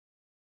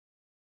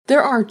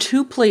There are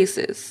two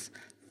places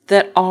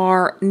that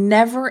are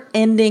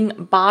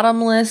never-ending,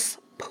 bottomless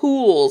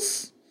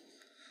pools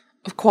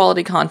of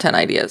quality content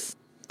ideas.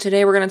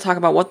 Today we're going to talk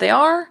about what they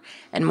are,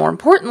 and more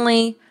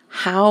importantly,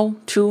 how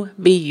to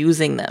be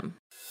using them.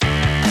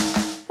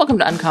 Welcome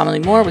to Uncommonly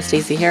More with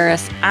Stacey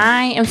Harris.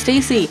 I am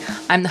Stacey.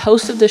 I'm the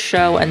host of this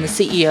show and the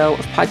CEO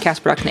of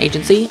podcast production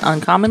agency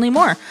Uncommonly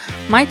More.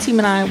 My team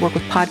and I work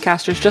with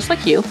podcasters just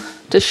like you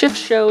to shift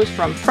shows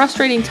from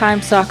frustrating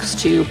time sucks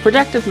to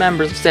productive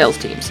members of sales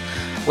teams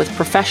with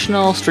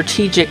professional,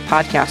 strategic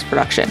podcast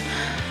production.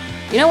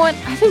 You know what?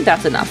 I think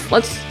that's enough.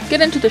 Let's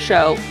get into the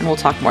show and we'll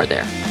talk more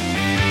there.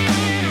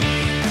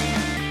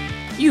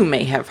 You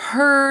may have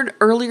heard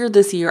earlier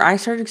this year, I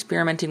started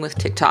experimenting with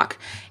TikTok,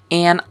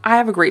 and I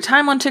have a great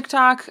time on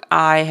TikTok.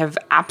 I have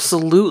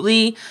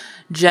absolutely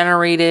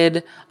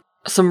generated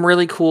some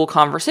really cool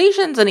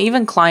conversations and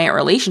even client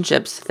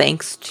relationships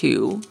thanks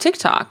to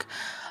TikTok.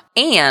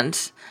 And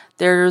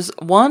there's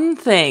one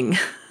thing,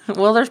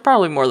 well, there's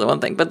probably more than one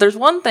thing, but there's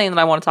one thing that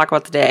I want to talk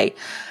about today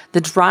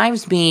that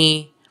drives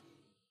me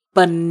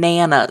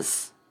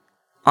bananas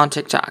on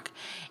TikTok.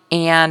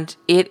 And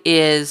it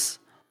is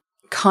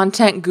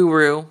content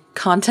guru,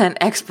 content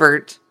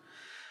expert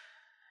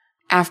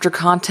after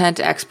content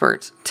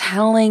expert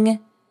telling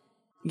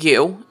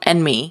you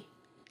and me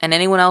and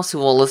anyone else who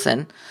will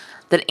listen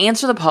that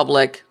Answer the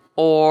Public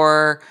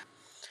or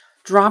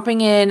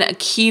dropping in a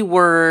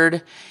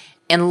keyword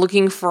and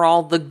looking for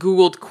all the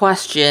Googled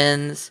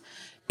questions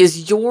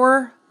is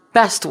your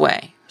best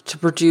way to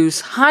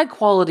produce high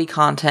quality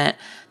content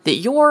that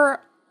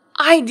your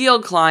ideal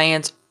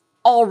clients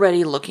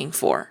already looking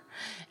for.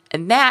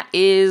 And that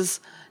is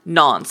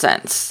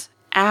nonsense.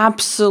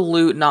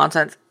 Absolute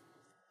nonsense.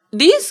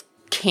 These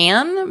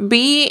can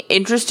be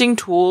interesting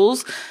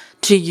tools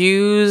to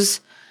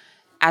use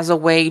as a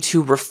way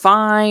to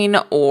refine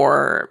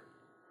or,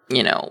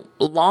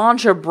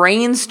 launch a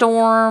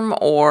brainstorm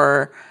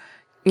or,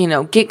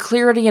 get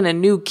clarity in a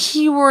new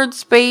keyword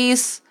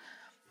space.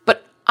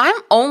 But I'm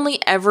only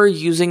ever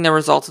using the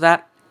results of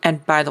that.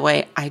 And by the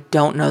way, I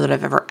don't know that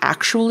I've ever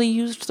actually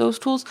used those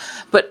tools,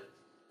 but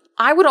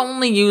I would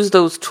only use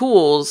those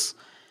tools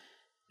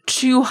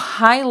to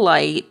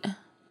highlight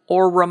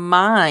or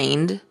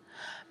remind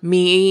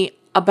me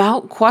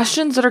about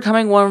questions that are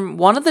coming from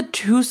one of the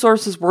two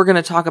sources we're going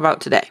to talk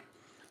about today.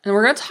 And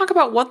we're going to talk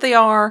about what they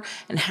are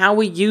and how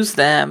we use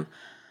them.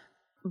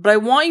 But I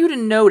want you to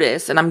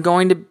notice, and I'm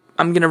going to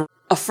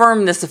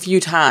affirm this a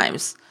few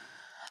times,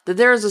 that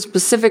there is a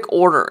specific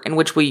order in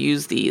which we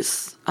use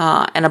these,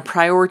 and a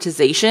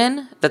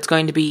prioritization that's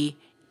going to be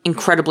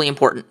incredibly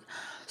important.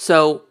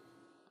 So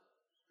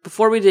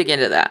before we dig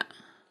into that,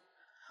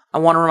 I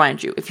want to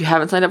remind you, if you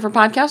haven't signed up for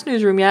Podcast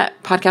Newsroom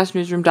yet,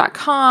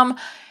 podcastnewsroom.com.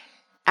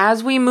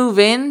 As we move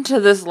into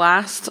this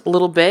last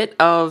little bit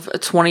of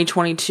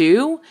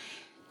 2022,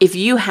 if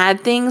you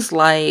had things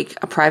like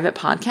a private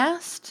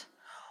podcast,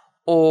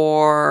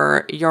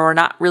 or you're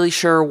not really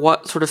sure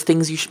what sort of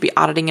things you should be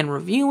auditing and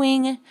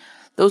reviewing,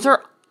 those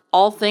are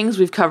all things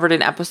we've covered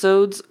in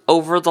episodes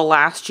over the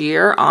last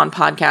year on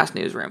Podcast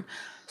Newsroom.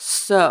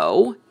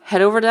 So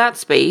head over to that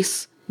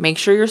space, make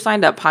sure you're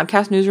signed up,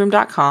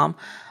 podcastnewsroom.com,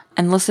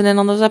 and listen in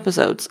on those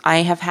episodes. I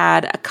have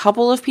had a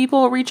couple of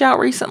people reach out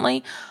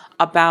recently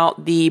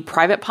about the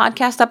private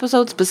podcast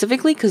episode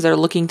specifically because they're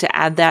looking to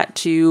add that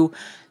to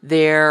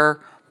their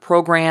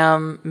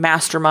program,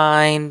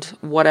 mastermind,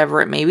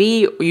 whatever it may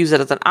be, use it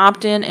as an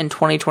opt-in in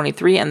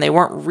 2023, and they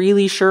weren't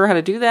really sure how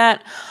to do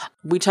that.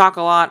 We talk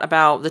a lot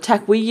about the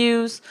tech we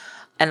use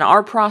and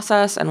our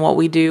process and what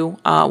we do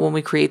when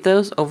we create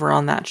those over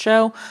on that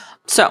show.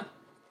 So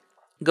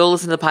go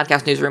listen to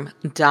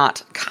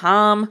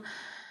podcastnewsroom.com.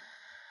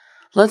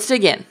 Let's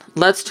dig in.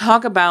 Let's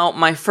talk about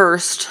my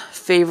first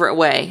favorite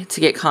way to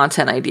get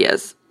content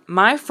ideas.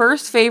 My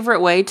first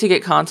favorite way to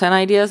get content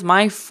ideas,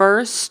 my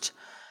first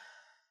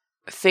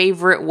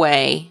favorite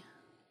way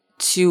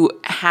to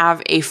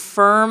have a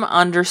firm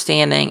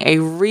understanding, a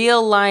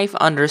real life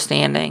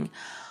understanding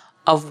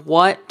of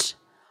what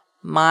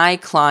my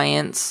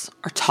clients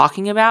are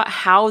talking about,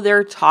 how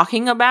they're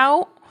talking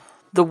about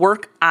the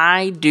work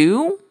I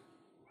do,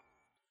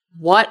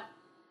 what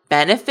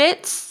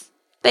benefits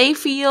they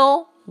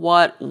feel,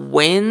 what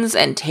wins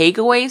and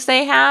takeaways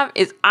they have,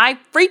 is I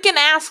freaking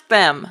ask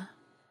them.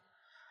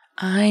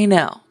 I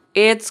know.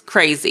 It's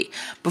crazy.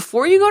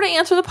 Before you go to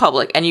Answer the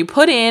Public and you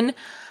put in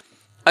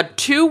a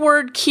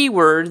 2-word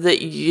keyword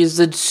that is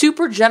a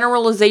super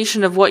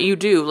generalization of what you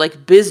do,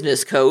 like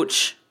business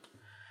coach,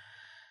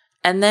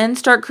 and then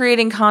start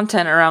creating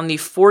content around the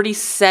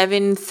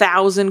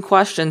 47,000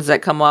 questions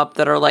that come up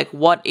that are like,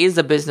 what is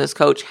a business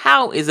coach?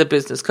 How is a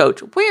business coach?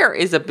 Where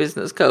is a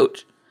business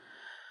coach?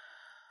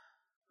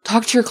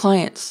 Talk to your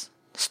clients.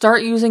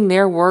 Start using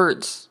their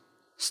words.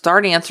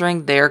 Start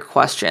answering their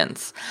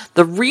questions.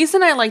 The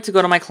reason I like to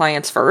go to my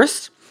clients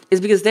first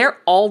is because they're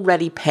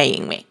already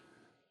paying me.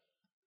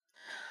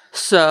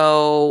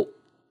 So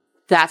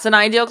that's an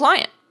ideal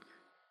client.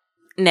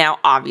 Now,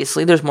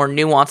 obviously, there's more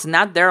nuance in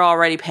that. They're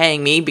already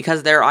paying me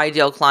because they're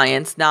ideal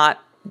clients, not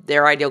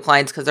their ideal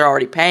clients because they're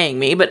already paying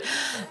me. But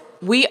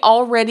we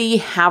already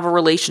have a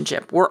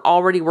relationship. We're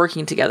already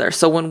working together.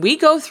 So when we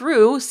go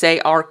through, say,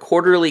 our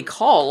quarterly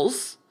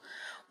calls,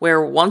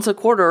 where once a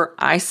quarter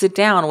I sit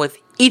down with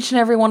each and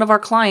every one of our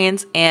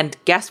clients and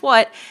guess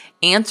what?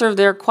 Answer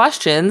their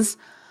questions.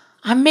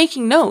 I'm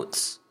making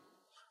notes.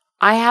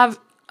 I have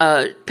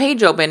a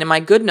page open in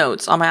my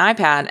GoodNotes on my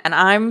iPad and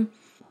I'm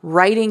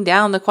writing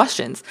down the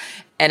questions.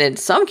 And in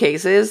some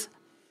cases,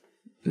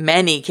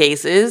 many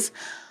cases,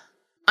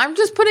 I'm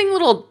just putting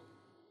little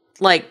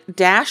like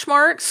dash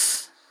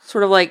marks,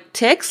 sort of like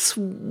ticks,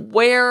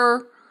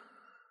 where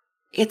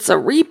it's a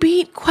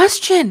repeat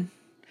question.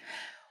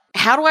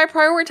 How do I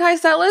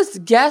prioritize that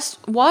list? Guess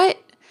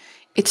what?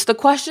 It's the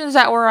questions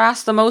that were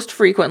asked the most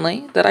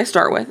frequently that I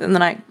start with, and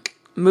then I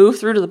move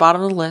through to the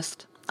bottom of the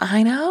list.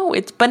 I know,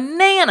 it's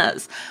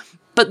bananas.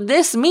 But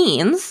this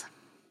means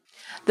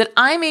that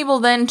I'm able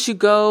then to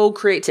go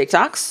create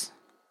TikToks,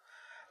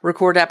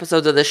 record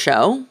episodes of the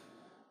show,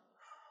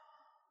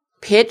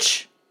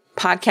 pitch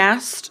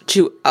podcasts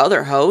to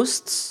other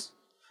hosts,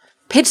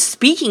 pitch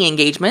speaking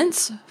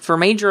engagements for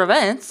major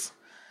events,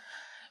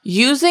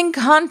 using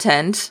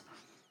content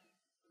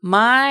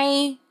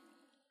my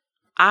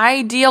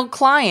ideal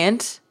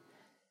client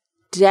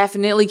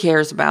definitely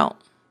cares about.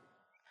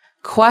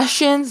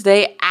 Questions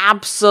they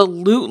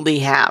absolutely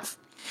have.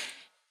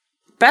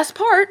 Best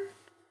part,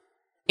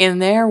 in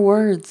their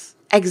words,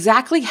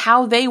 exactly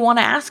how they want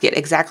to ask it,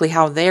 exactly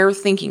how they're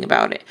thinking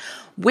about it,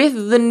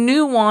 with the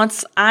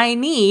nuance I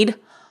need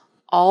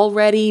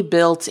already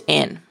built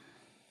in.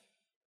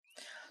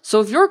 So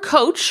if you're a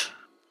coach,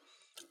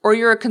 or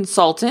you're a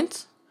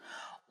consultant,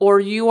 or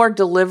you are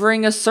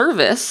delivering a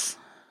service,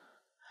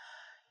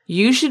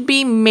 you should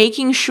be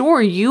making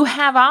sure you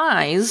have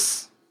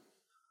eyes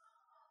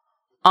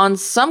on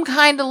some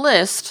kind of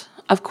list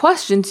of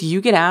questions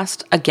you get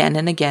asked again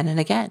and again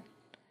and again.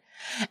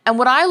 And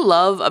what I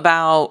love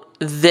about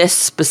this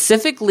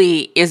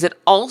specifically is it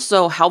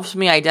also helps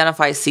me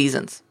identify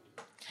seasons.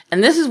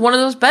 And this is one of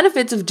those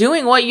benefits of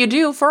doing what you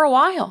do for a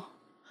while.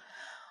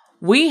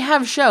 We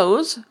have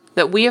shows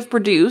that we have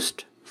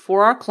produced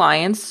for our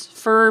clients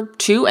for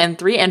 2 and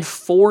 3 and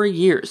 4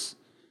 years.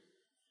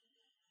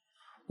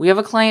 We have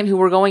a client who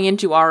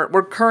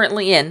we're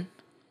currently in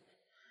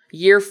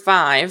year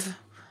 5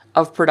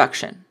 of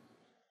production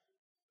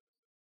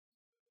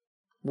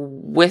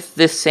with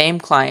this same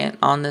client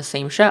on the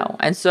same show.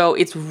 And so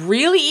it's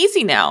really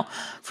easy now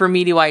for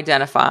me to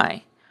identify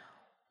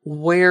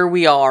where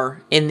we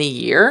are in the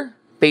year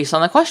based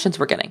on the questions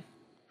we're getting,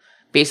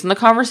 based on the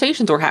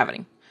conversations we're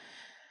having.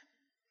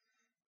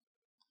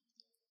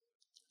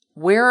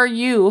 Where are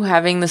you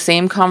having the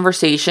same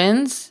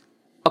conversations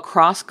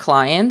across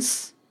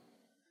clients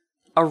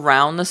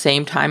around the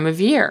same time of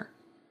year?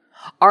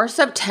 Our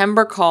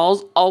September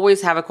calls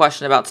always have a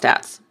question about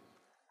stats.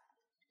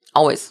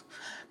 Always.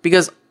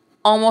 Because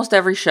almost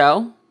every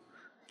show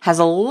has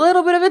a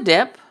little bit of a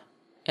dip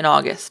in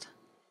August.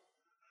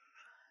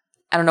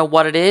 I don't know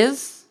what it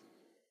is.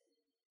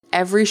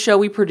 Every show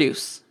we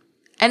produce.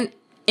 And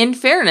in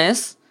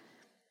fairness,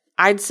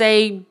 I'd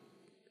say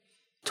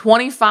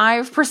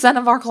 25%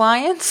 of our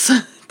clients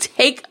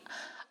take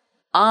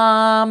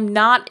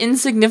not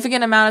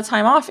insignificant amount of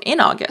time off in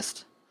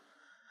August.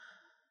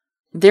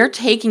 They're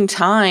taking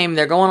time,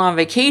 they're going on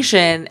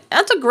vacation.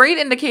 That's a great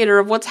indicator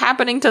of what's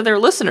happening to their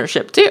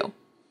listenership too.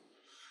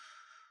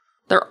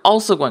 They're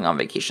also going on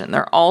vacation.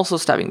 They're also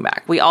stepping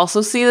back. We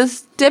also see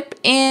this dip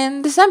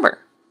in December.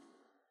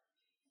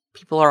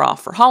 People are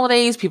off for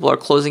holidays. People are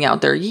closing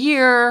out their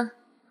year.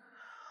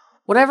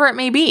 Whatever it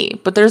may be.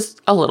 But there's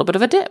a little bit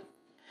of a dip.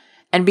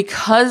 And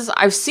because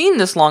I've seen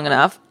this long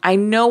enough, I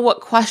know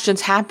what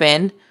questions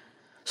happen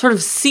sort of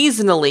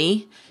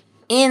seasonally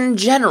in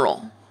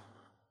general.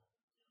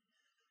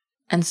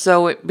 And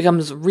so it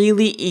becomes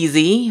really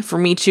easy for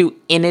me to,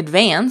 in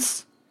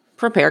advance,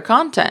 prepare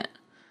content.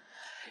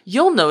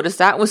 You'll notice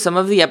that with some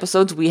of the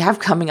episodes we have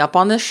coming up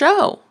on this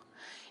show.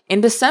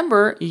 In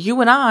December,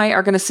 you and I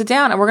are going to sit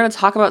down and we're going to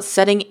talk about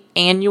setting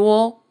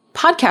annual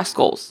podcast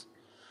goals.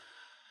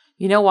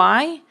 You know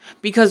why?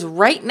 Because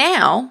right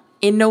now,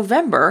 in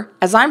November,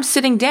 as I'm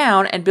sitting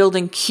down and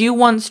building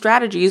Q1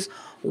 strategies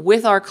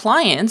with our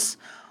clients,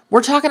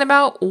 we're talking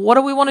about what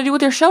do we want to do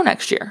with their show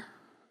next year?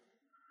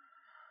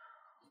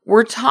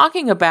 We're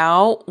talking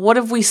about what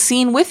have we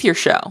seen with your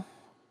show?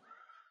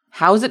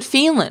 How's it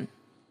feeling?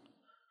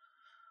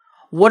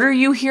 What are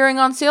you hearing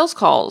on sales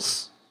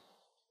calls?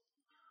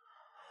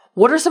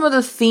 What are some of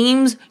the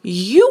themes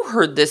you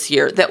heard this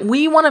year that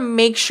we want to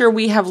make sure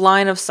we have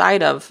line of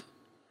sight of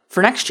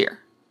for next year?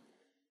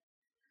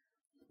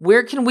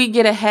 Where can we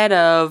get ahead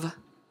of,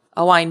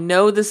 oh, I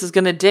know this is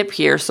going to dip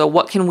here, so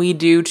what can we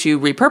do to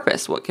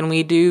repurpose? What can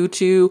we do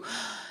to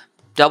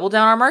double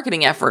down our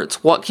marketing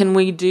efforts? What can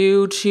we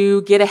do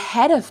to get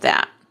ahead of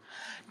that?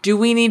 Do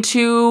we need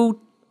to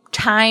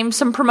time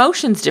some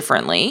promotions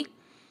differently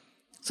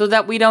so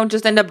that we don't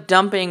just end up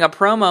dumping a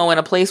promo in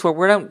a place where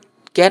we don't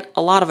get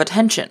a lot of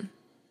attention?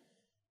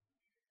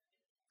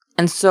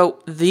 And so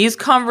these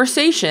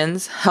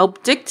conversations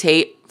help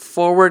dictate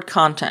forward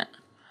content.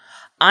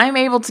 I'm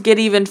able to get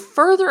even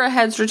further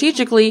ahead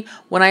strategically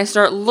when I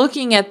start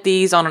looking at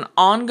these on an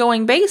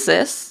ongoing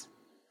basis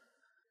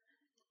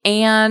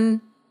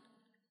and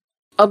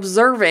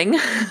observing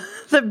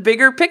the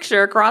bigger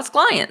picture across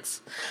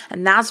clients.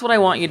 And that's what I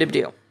want you to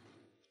do.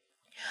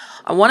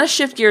 I want to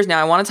shift gears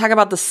now. I want to talk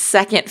about the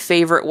second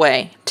favorite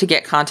way to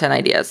get content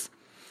ideas.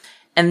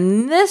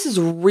 And this is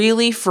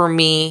really, for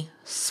me,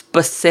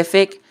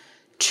 specific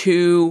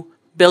to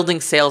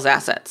building sales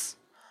assets.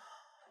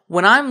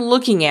 When I'm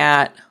looking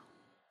at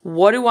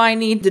what do I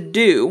need to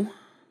do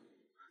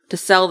to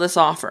sell this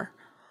offer,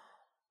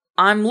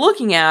 I'm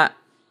looking at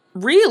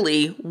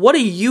really what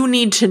do you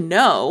need to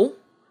know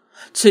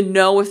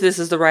if this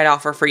is the right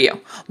offer for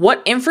you?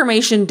 What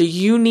information do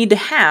you need to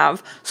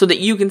have so that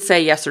you can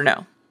say yes or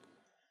no?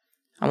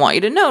 I want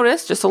you to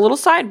notice, just a little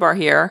sidebar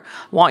here,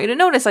 I want you to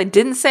notice I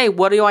didn't say,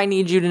 what do I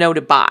need you to know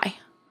to buy?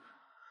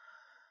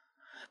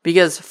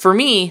 Because for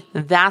me,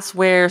 that's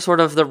where sort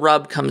of the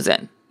rub comes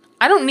in.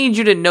 I don't need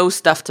you to know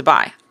stuff to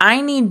buy.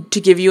 I need to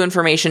give you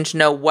information to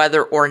know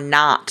whether or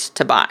not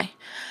to buy.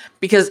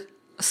 Because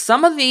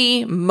some of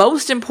the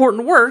most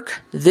important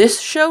work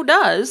this show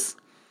does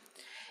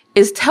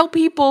is tell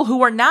people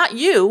who are not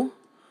you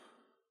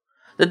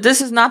that this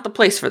is not the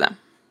place for them.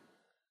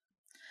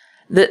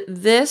 That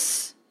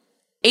this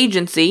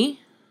agency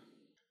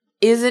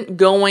isn't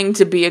going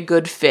to be a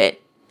good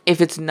fit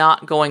if it's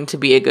not going to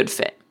be a good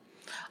fit.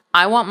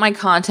 I want my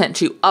content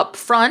to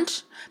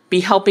upfront be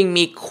helping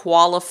me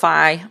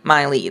qualify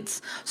my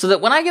leads so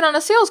that when I get on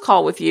a sales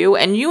call with you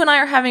and you and I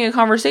are having a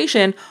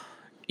conversation,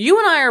 you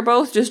and I are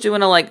both just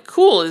doing a like,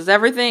 cool,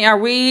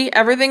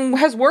 everything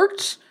has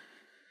worked?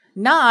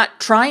 Not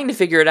trying to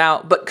figure it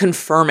out, but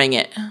confirming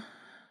it.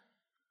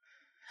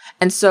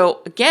 And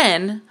so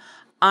again,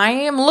 I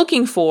am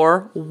looking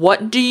for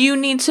what do you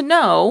need to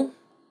know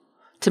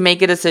to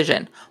make a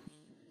decision?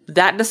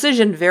 That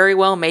decision very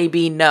well may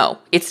be no.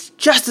 It's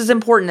just as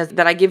important as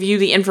that I give you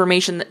the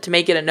information to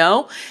make it a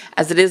no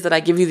as it is that I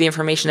give you the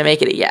information to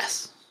make it a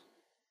yes.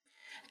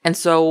 And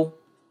so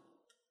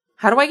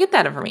how do I get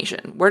that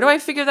information? Where do I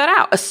figure that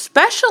out?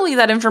 Especially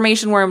that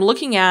information where I'm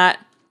looking at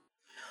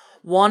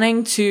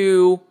wanting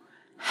to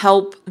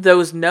help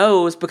those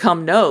no's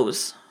become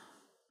no's.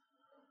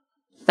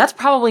 That's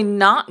probably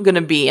not going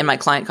to be in my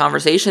client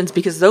conversations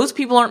because those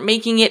people aren't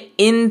making it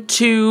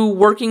into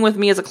working with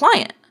me as a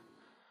client.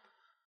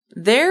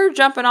 They're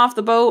jumping off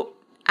the boat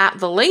at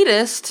the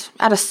latest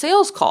at a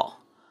sales call.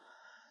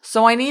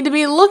 So I need to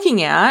be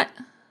looking at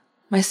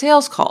my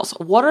sales calls.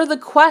 What are the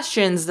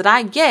questions that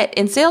I get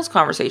in sales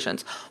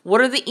conversations?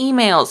 What are the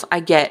emails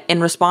I get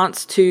in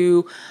response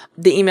to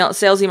the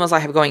sales emails I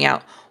have going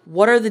out?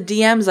 What are the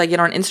DMs I get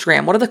on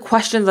Instagram? What are the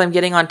questions I'm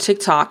getting on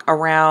TikTok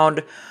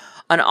around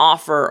an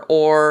offer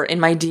or in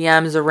my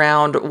DMs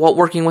around what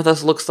working with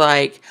us looks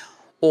like,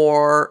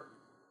 or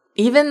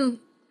even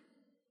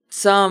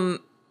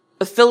some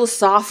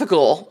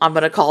philosophical, I'm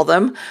going to call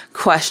them,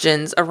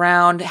 questions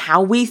around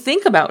how we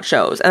think about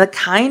shows and the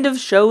kind of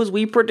shows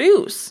we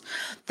produce.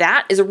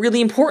 That is a really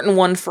important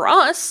one for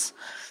us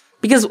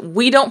because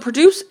we don't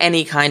produce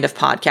any kind of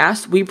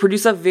podcast. We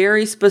produce a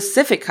very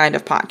specific kind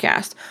of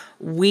podcast.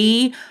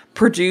 We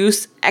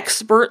produce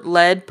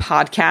expert-led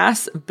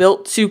podcasts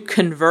built to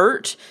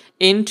convert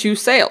into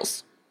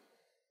sales.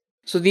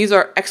 So these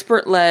are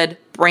expert-led,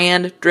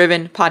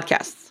 brand-driven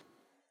podcasts.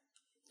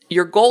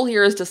 Your goal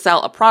here is to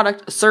sell a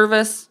product, a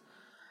service.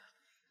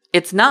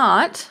 It's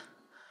not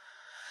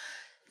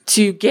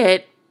to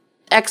get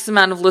X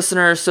amount of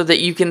listeners so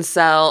that you can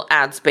sell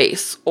ad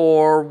space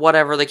or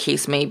whatever the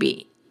case may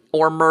be,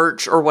 or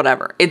merch or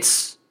whatever.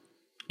 It's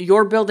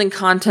you're building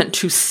content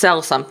to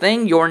sell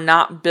something. You're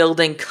not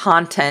building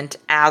content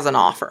as an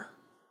offer.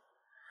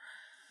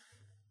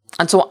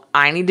 And so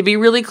I need to be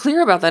really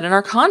clear about that in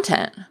our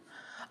content.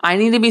 I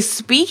need to be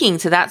speaking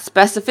to that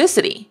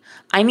specificity.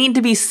 I need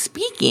to be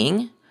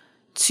speaking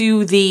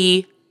to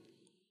the,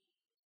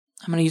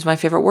 I'm going to use my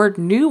favorite word,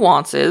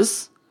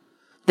 nuances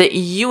that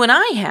you and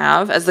I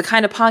have as the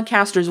kind of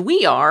podcasters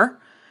we are,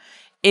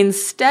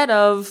 instead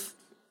of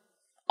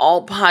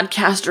all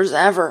podcasters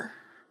ever.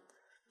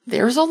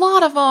 There's a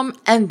lot of them,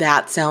 and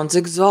that sounds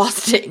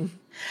exhausting.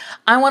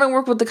 I want to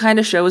work with the kind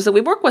of shows that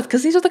we work with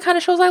because these are the kind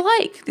of shows I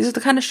like. These are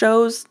the kind of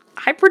shows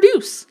I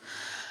produce.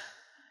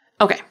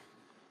 Okay,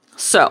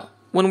 so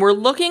when we're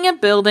looking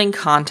at building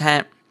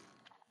content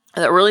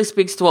that really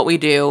speaks to what we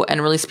do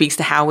and really speaks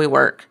to how we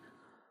work,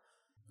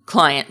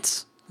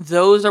 clients,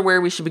 those are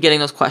where we should be getting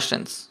those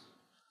questions.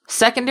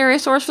 Secondary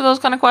source for those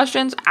kind of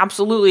questions,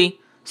 absolutely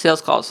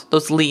sales calls,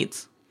 those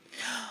leads.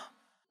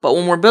 But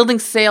when we're building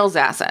sales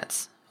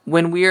assets,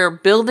 when we're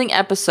building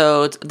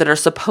episodes that are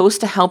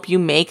supposed to help you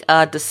make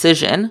a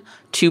decision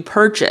to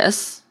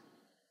purchase,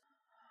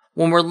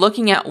 when we're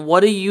looking at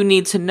what do you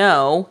need to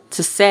know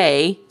to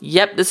say,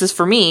 yep, this is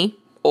for me,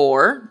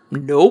 or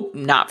nope,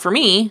 not for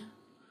me,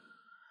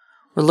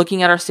 we're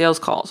looking at our sales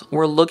calls.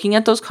 We're looking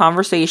at those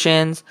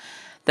conversations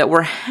that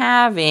we're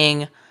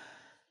having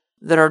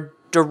that are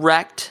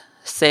direct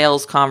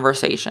sales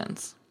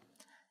conversations.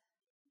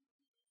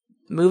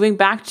 moving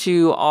back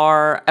to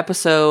our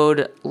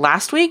episode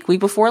week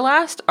before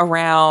last,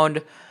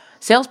 around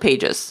sales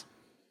pages.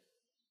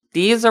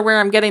 These are where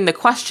I'm getting the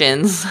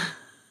questions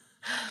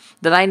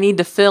that I need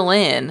to fill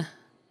in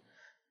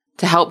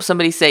to help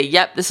somebody say,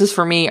 yep, this is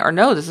for me, or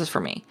no, this is for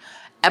me.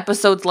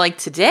 Episodes like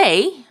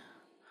today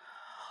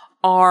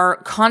are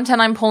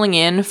content I'm pulling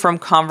in from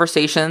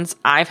conversations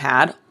I've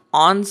had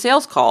on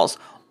sales calls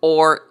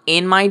or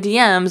in my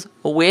DMs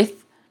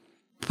with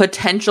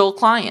potential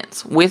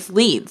clients, with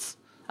leads.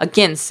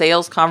 Again,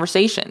 sales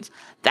conversations.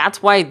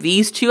 That's why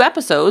these 2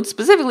 episodes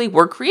specifically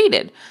were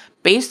created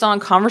based on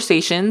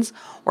conversations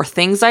or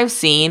things I've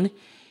seen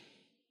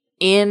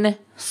in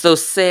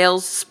those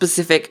sales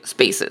specific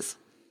spaces.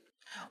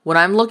 When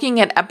I'm looking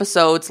at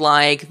episodes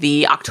like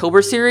the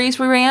October series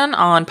we ran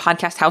on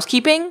podcast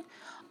housekeeping,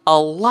 a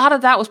lot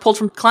of that was pulled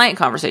from client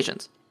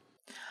conversations,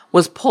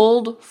 was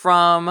pulled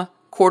from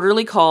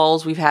quarterly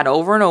calls we've had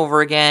over and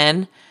over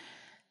again,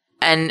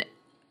 and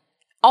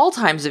all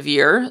times of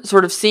year,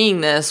 sort of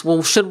seeing this,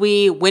 well, should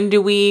we, when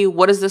do we,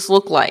 what does this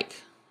look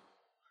like?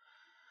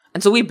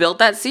 And so we built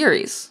that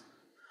series.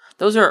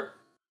 Those are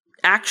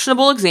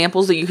actionable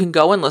examples that you can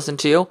go and listen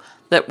to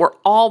that were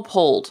all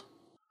pulled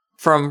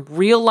from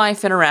real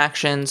life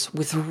interactions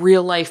with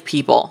real life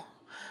people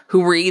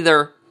who were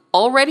either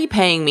already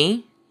paying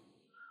me,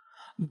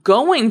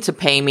 going to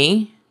pay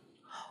me,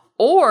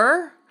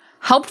 or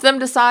helped them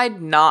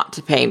decide not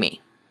to pay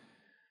me.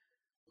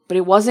 But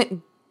it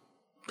wasn't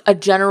a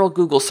general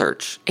Google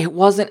search. It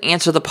wasn't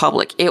Answer the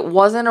Public. It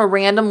wasn't a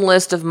random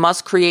list of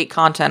must create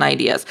content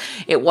ideas.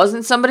 It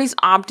wasn't somebody's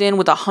opt-in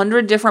with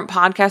 100 different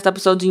podcast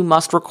episodes you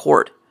must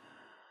record.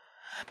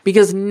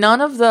 Because none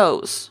of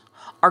those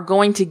are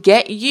going to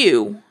get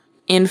you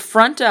in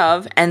front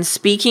of and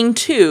speaking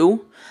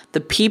to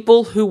the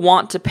people who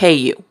want to pay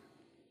you.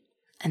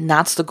 And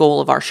that's the goal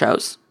of our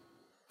shows.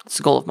 That's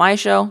the goal of my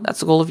show. That's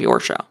the goal of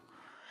your show.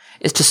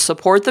 Is to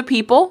support the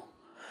people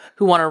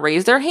who want to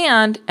raise their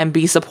hand and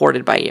be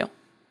supported by you.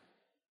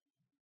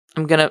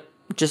 I'm going to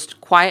just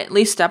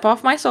quietly step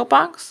off my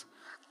soapbox,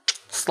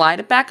 slide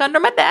it back under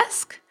my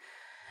desk,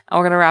 and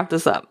we're going to wrap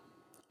this up.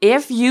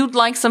 If you'd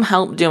like some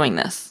help doing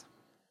this,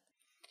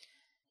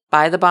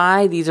 by the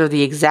by, these are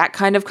the exact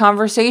kind of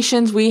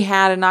conversations we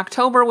had in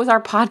October with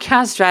our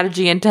podcast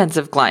strategy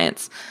intensive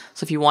clients.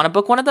 So if you want to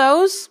book one of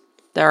those,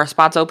 there are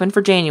spots open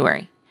for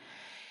January.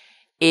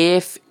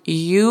 If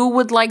you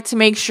would like to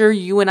make sure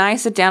you and I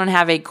sit down and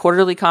have a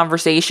quarterly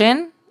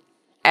conversation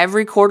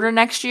every quarter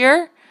next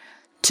year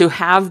to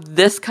have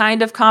this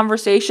kind of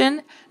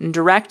conversation and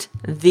direct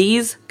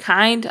these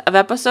kind of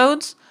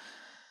episodes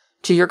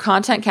to your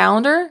content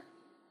calendar,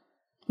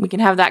 we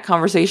can have that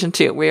conversation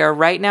too. We are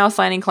right now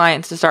signing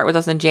clients to start with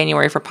us in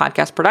January for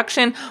podcast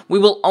production. We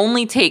will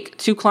only take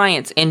 2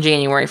 clients in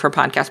January for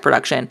podcast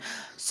production.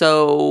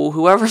 So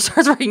whoever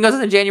starts working with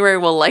us in January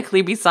will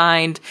likely be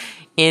signed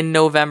in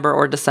November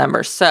or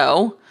December.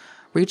 So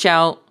reach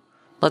out.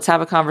 Let's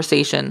have a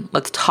conversation.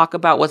 Let's talk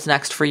about what's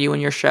next for you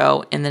and your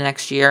show in the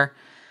next year.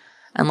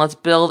 And let's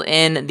build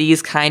in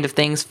these kind of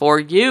things for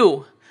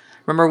you.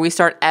 Remember, we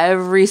start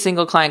every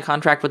single client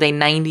contract with a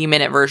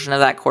 90-minute version of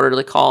that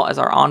quarterly call as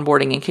our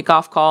onboarding and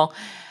kickoff call.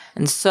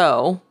 And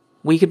so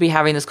we could be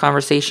having this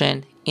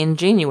conversation in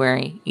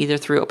January, either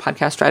through a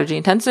podcast strategy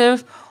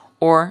intensive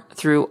or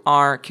through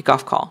our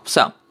kickoff call.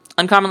 So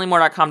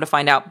uncommonlymore.com to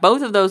find out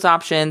both of those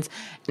options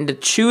and to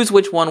choose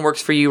which one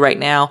works for you right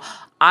now.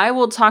 I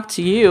will talk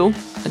to you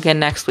again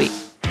next week.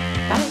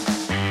 Bye.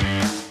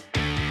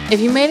 If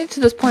you made it to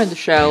this point of the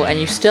show and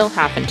you still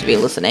happen to be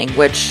listening,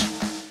 which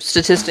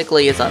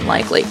statistically is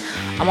unlikely,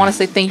 I want to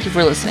say thank you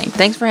for listening.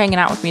 Thanks for hanging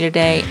out with me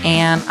today,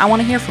 and I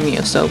want to hear from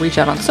you. So reach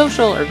out on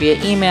social or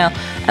via email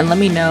and let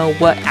me know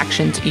what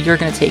actions you're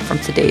going to take from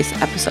today's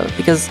episode,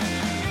 because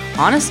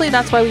honestly,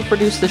 that's why we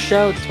produce the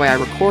show. That's why I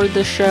record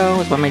this show.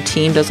 That's why my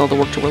team does all the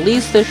work to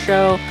release this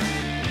show.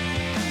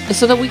 Is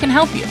so that we can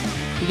help you.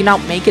 We can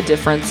help make a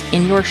difference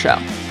in your show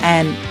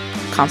and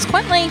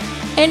consequently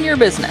in your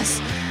business.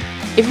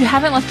 If you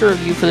haven't left a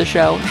review for the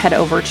show, head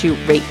over to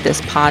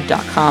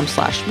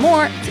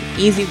ratethispod.com/more. It's an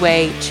easy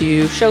way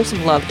to show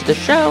some love to the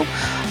show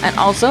and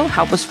also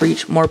help us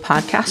reach more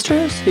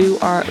podcasters who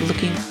are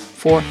looking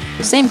for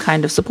the same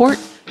kind of support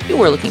you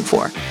were looking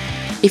for.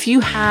 If you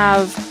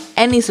have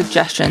any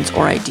suggestions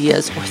or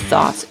ideas or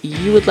thoughts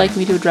you would like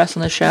me to address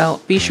on the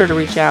show, be sure to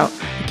reach out.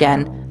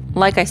 Again,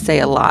 like I say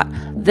a lot,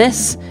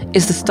 this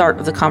is the start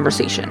of the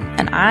conversation,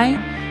 and I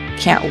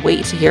can't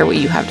wait to hear what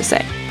you have to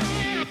say.